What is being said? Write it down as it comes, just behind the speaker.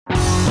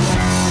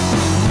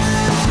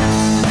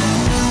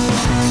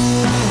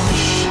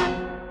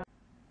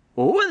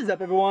What is up,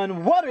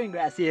 everyone? Watering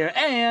Grass here,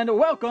 and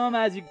welcome.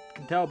 As you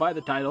can tell by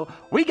the title,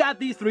 we got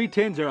these 3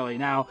 tins early.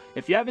 Now,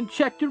 if you haven't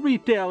checked your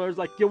retailers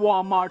like your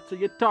Walmarts or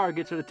your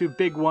Targets, or the 2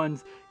 big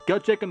ones, go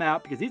check them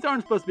out, because these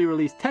aren't supposed to be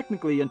released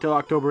technically until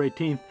October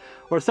 18th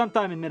or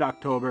sometime in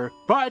mid-October,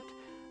 but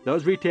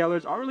those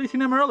retailers are releasing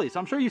them early. So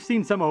I'm sure you've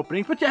seen some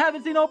openings, but you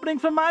haven't seen openings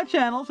from my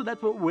channel, so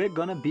that's what we're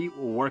gonna be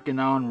working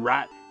on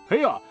right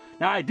here.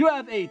 Now, I do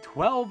have a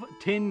 12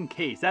 tin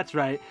case. That's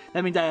right.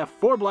 That means I have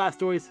 4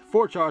 Blastoise,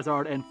 4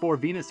 Charizard, and 4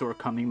 Venusaur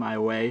coming my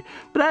way.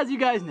 But as you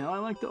guys know, I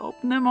like to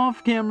open them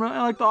off camera.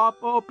 I like to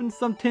open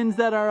some tins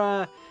that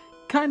are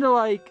kind of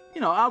like,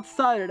 you know,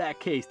 outside of that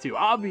case too.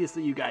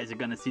 Obviously, you guys are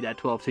going to see that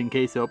 12 tin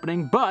case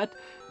opening, but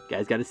you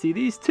guys got to see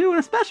these too, and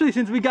especially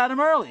since we got them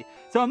early.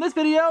 So in this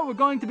video, we're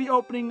going to be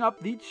opening up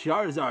the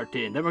Charizard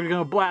tin. Then we're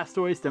going to go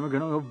Blastoise, then we're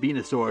going to go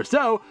Venusaur.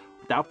 So,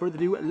 without further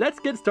ado,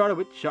 let's get started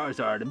with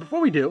Charizard. And before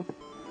we do,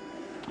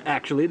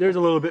 actually, there's a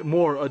little bit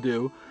more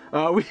ado.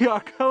 We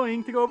are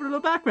going to go over to the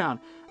background.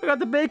 I got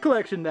the Bay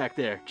collection back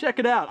there. Check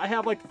it out. I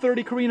have like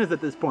 30 Karinas at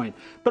this point,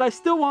 but I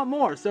still want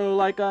more. So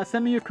like,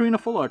 send me your Karina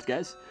full arts,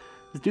 guys.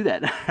 Let's do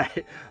that. All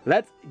right,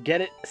 let's get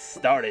it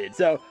started.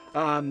 So,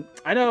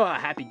 I know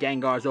Happy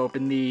Gengar's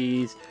opened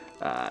these,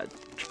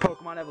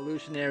 Pokemon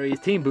Evolutionaries,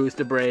 Team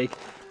Booster Break.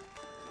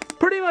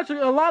 Pretty much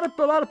a lot of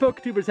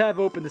PokeTubers have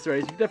opened this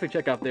race. You can definitely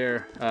check out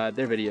their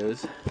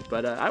videos.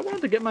 But I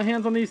wanted to get my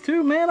hands on these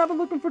too. Man, I've been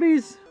looking for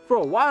these for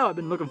a while. I've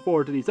been looking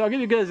forward to these. So I'll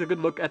give you guys a good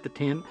look at the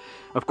tin.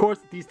 Of course,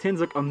 these tins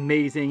look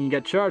amazing. You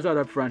got Charizard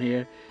up front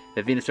here,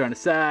 the Venusaur on the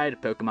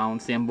side,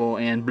 Pokemon symbol,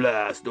 and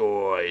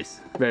Blastoise.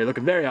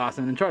 Looking very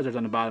awesome. And Charizard's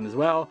on the bottom as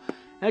well,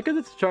 because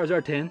it's a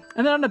Charizard tin.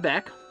 And then on the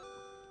back,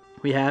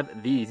 we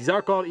have these. These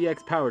are called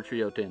EX Power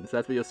Trio tins.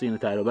 That's what you'll see in the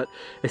title. But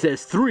it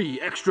says 3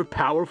 extra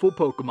powerful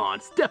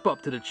Pokemon step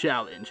up to the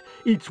challenge.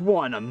 Each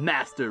one a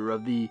master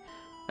of the...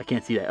 I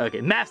can't see that. Okay,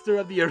 master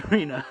of the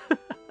arena.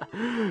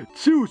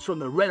 Choose from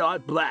the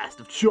red-hot blast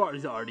of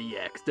Charizard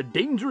EX, the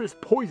dangerous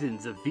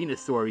poisons of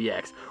Venusaur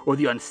EX, or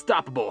the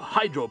unstoppable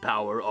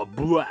hydropower of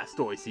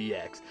Blastoise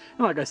EX.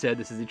 And like I said,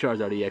 this is the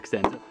Charizard EX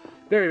tin. So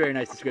very, very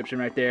nice description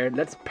right there.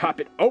 Let's pop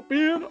it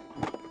open.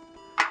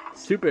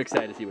 Super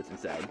excited to see what's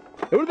inside.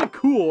 It would have been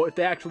cool if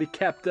they actually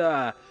kept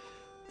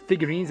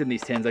figurines in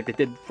these tins like they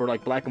did for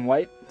like Black and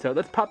White. So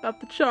let's pop out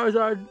the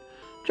Charizard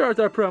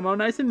promo.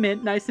 Nice and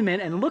mint, nice and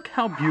mint. And look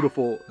how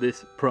beautiful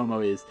this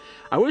promo is.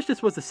 I wish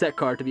this was a set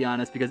card, to be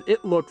honest, because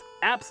it looks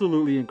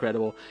absolutely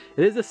incredible.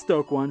 It is a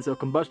Stoke one, so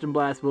Combustion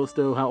Blast will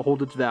still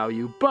hold its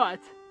value, but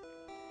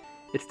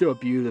it's still a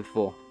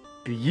beautiful,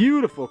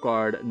 beautiful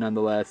card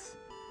nonetheless.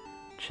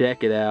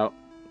 Check it out.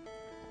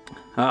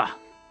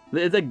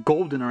 It's like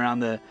golden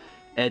around the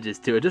edges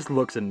too. It just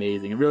looks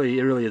amazing. It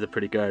really is a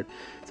pretty card.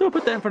 So we'll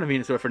put that in front of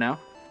Venusaur for now.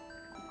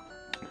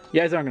 You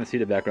guys aren't going to see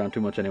the background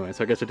too much anyway,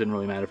 so I guess it didn't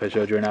really matter if I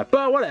showed you or not.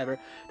 But whatever.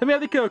 Then we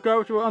have the kill card,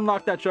 which will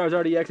unlock that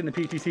Charizard EX and the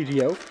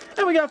PTCGO.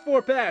 And we got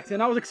 4 packs,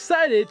 and I was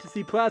excited to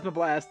see Plasma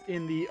Blast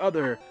in the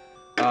other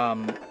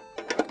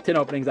tin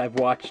openings I've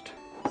watched.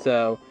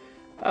 So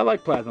I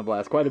like Plasma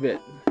Blast quite a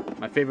bit.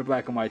 My favorite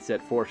Black and White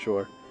set for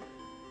sure.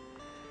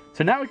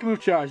 So now we can move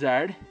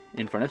Charizard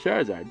in front of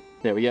Charizard.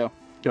 There we go.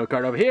 Kill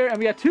card over here, and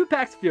we got 2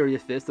 packs of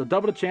Furious Fist, so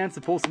double the chance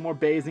to pull some more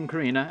Bays and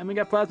Karina. And we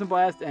got Plasma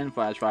Blast and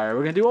Flash Fire.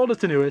 We're gonna do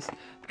oldest to newest,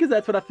 because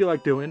that's what I feel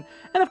like doing.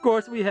 And of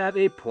course, we have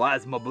a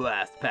Plasma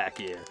Blast pack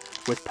here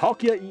with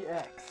Palkia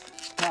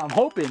EX. Now I'm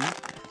hoping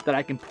that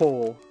I can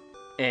pull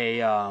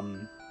a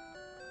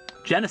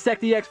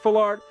Genesect EX full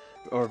art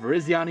or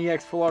Virizion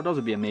EX full art. Those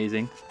would be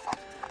amazing.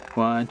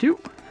 1, 2.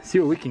 See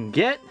what we can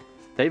get.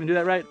 Did I even do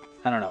that right?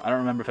 I don't know. I don't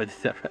remember if I did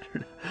that right or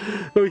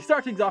not. But we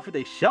start things off with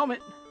a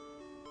Shelmet.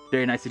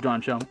 Very nicely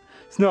drawn Shelmet.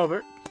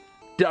 Snover.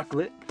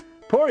 Ducklet.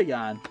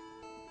 Porygon.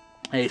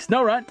 A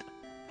Snorunt.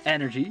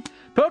 Energy.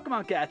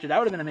 Pokemon Catcher. That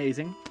would have been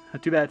amazing.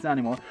 Too bad it's not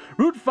anymore.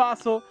 Root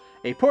Fossil.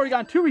 A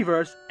Porygon 2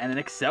 Reverse. And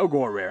an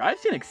Excelgor Rare. I've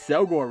seen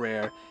Excelgor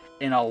Rare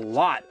in a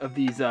lot of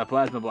these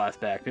Plasma Blast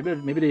packs.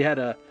 Maybe they had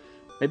a...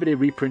 Maybe they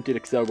reprinted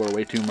Excelgor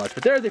way too much.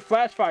 But there's a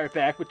Flash Fire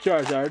pack with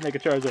Charizard. Make a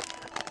Charizard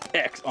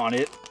X on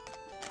it.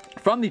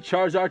 From the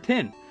Charizard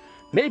tin.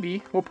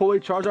 Maybe we'll pull a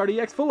Charizard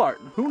EX full art.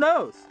 Who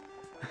knows?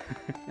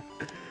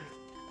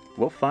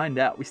 We'll find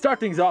out. We start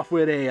things off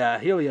with a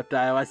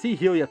Helioptile. I see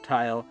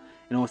Helioptile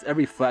in almost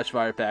every Flash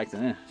Fire pack.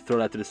 So throw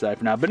that to the side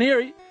for now.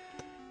 Baneri,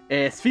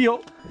 a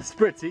Spheal,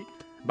 Spritzy,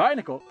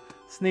 Binacle,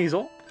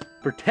 Sneasel,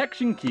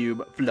 Protection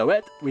Cube,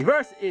 Floette.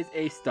 Reverse is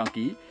a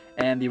Stunky.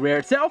 And the rare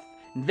itself,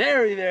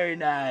 very, very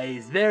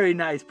nice. Very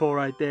nice pull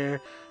right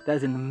there. That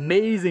is an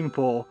amazing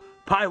pull.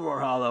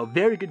 Pyroar Hollow,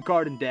 very good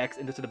card in Dex,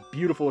 and just a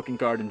beautiful looking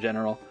card in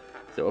general.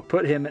 So we'll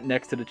put him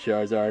next to the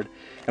Charizard.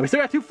 And we still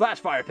got 2 Flash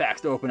Fire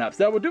packs to open up.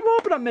 So we'll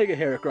open up Mega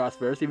Heracross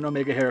first, even though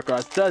Mega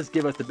Heracross does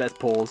give us the best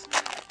pulls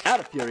out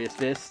of Furious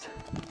Fist.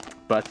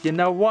 But you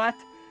know what?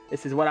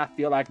 This is what I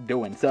feel like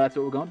doing. So that's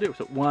what we're going to do.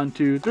 So 1,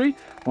 2, 3.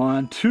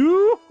 1,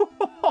 2.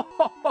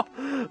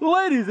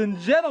 Ladies and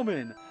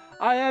gentlemen,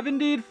 I have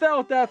indeed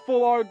felt that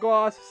full art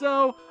gloss.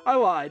 So I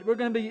lied. We're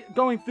going to be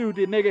going through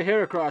the Mega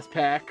Heracross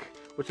pack,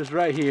 which is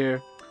right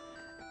here.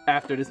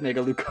 after this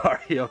Mega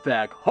Lucario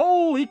pack.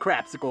 Holy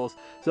crapsicles.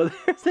 So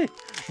there's a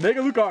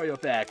Mega Lucario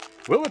pack.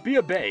 Will it be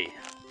a Bay?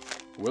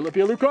 Will it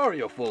be a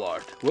Lucario full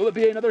art? Will it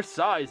be another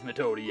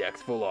Seismitoad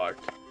EX full art?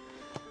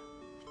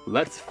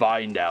 Let's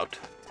find out.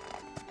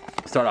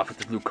 Start off with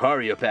the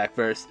Lucario pack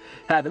first.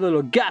 Have a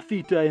little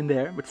Gothita in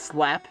there with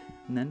Slap,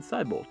 and then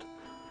Cybolt.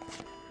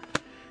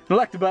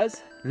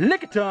 Electabuzz,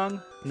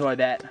 Lickitung, ignore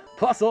that,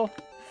 Plusle,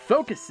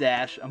 Focus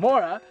Sash,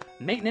 Amora,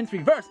 Maintenance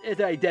Reverse is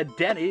a Dead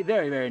Denny.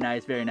 Very, very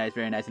nice, very nice,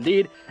 very nice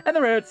indeed. And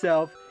the rare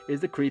itself is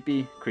the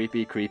creepy,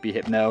 creepy, creepy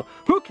Hypno.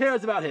 Who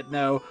cares about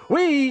Hypno?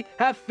 We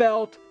have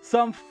felt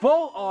some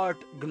full art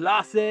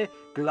Glossy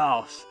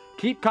Gloss.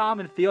 Keep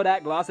calm and feel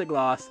that Glossy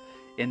Gloss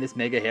in this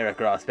Mega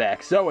Heracross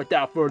pack. So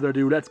without further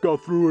ado, let's go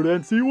through it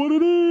and see what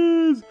it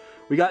is.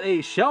 We got a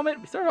Shelmet.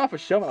 We started off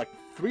with Shelmet like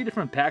 3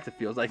 different packs, it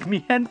feels like.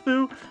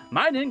 Mienfoo,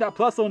 Minun, got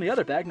Plusle in the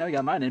other pack. Now we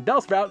got Minun,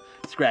 Bellsprout,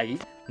 Scraggy,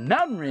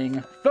 Mountain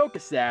Ring,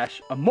 Focus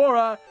Sash,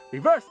 Amora,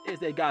 Reverse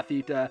is a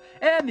Gothita,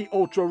 and the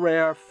ultra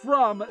rare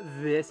from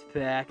this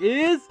pack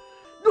is...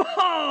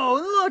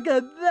 Oh, look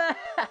at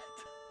that!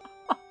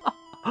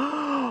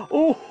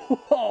 Oh,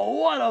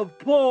 what a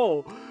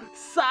pull!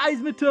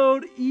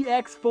 Seismitoad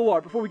EX full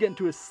art. Before we get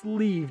into his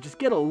sleeve, just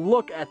get a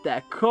look at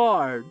that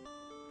card.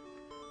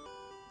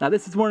 Now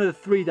this is one of the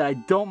 3 that I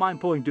don't mind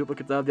pulling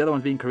duplicates of. The other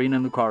ones being Karina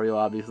and Lucario,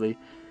 obviously.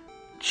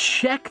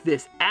 Check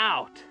this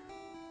out.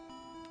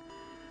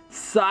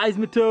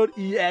 Seismitoad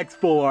EX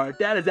full art.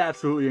 That is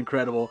absolutely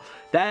incredible.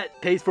 That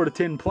pays for the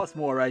tin plus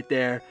more right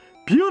there.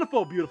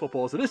 Beautiful, beautiful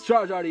pull. So this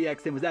Charizard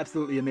EX tin was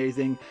absolutely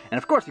amazing. And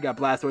of course we got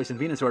Blastoise and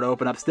Venusaur to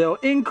open up still,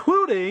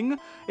 including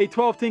a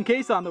 12 tin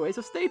case on the way.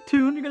 So stay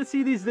tuned. You're going to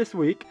see these this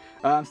week.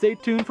 Stay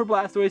tuned for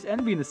Blastoise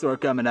and Venusaur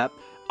coming up.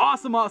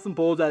 Awesome, awesome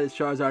pulls out of this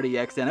Charizard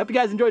EX. And I hope you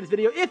guys enjoyed this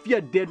video. If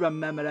you did,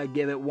 remember to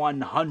give it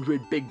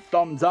 100 big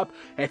thumbs up.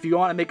 If you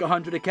want to make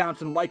 100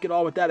 accounts and like it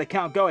all with that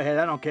account, go ahead.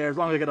 I don't care as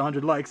long as I get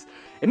 100 likes.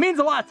 It means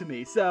a lot to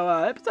me.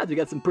 So, besides, you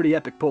got some pretty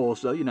epic pulls.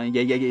 So, you know,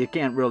 you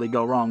can't really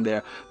go wrong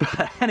there.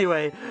 But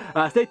anyway,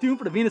 stay tuned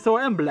for the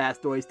Venusaur and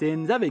Blastoise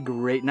tins. Have a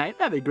great night.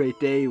 Have a great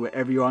day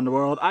wherever you are in the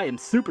world. I am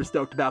super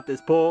stoked about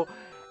this pull.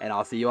 And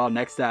I'll see you all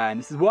next time.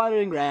 This is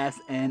Watering Grass,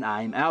 and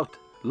I'm out.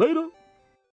 Later.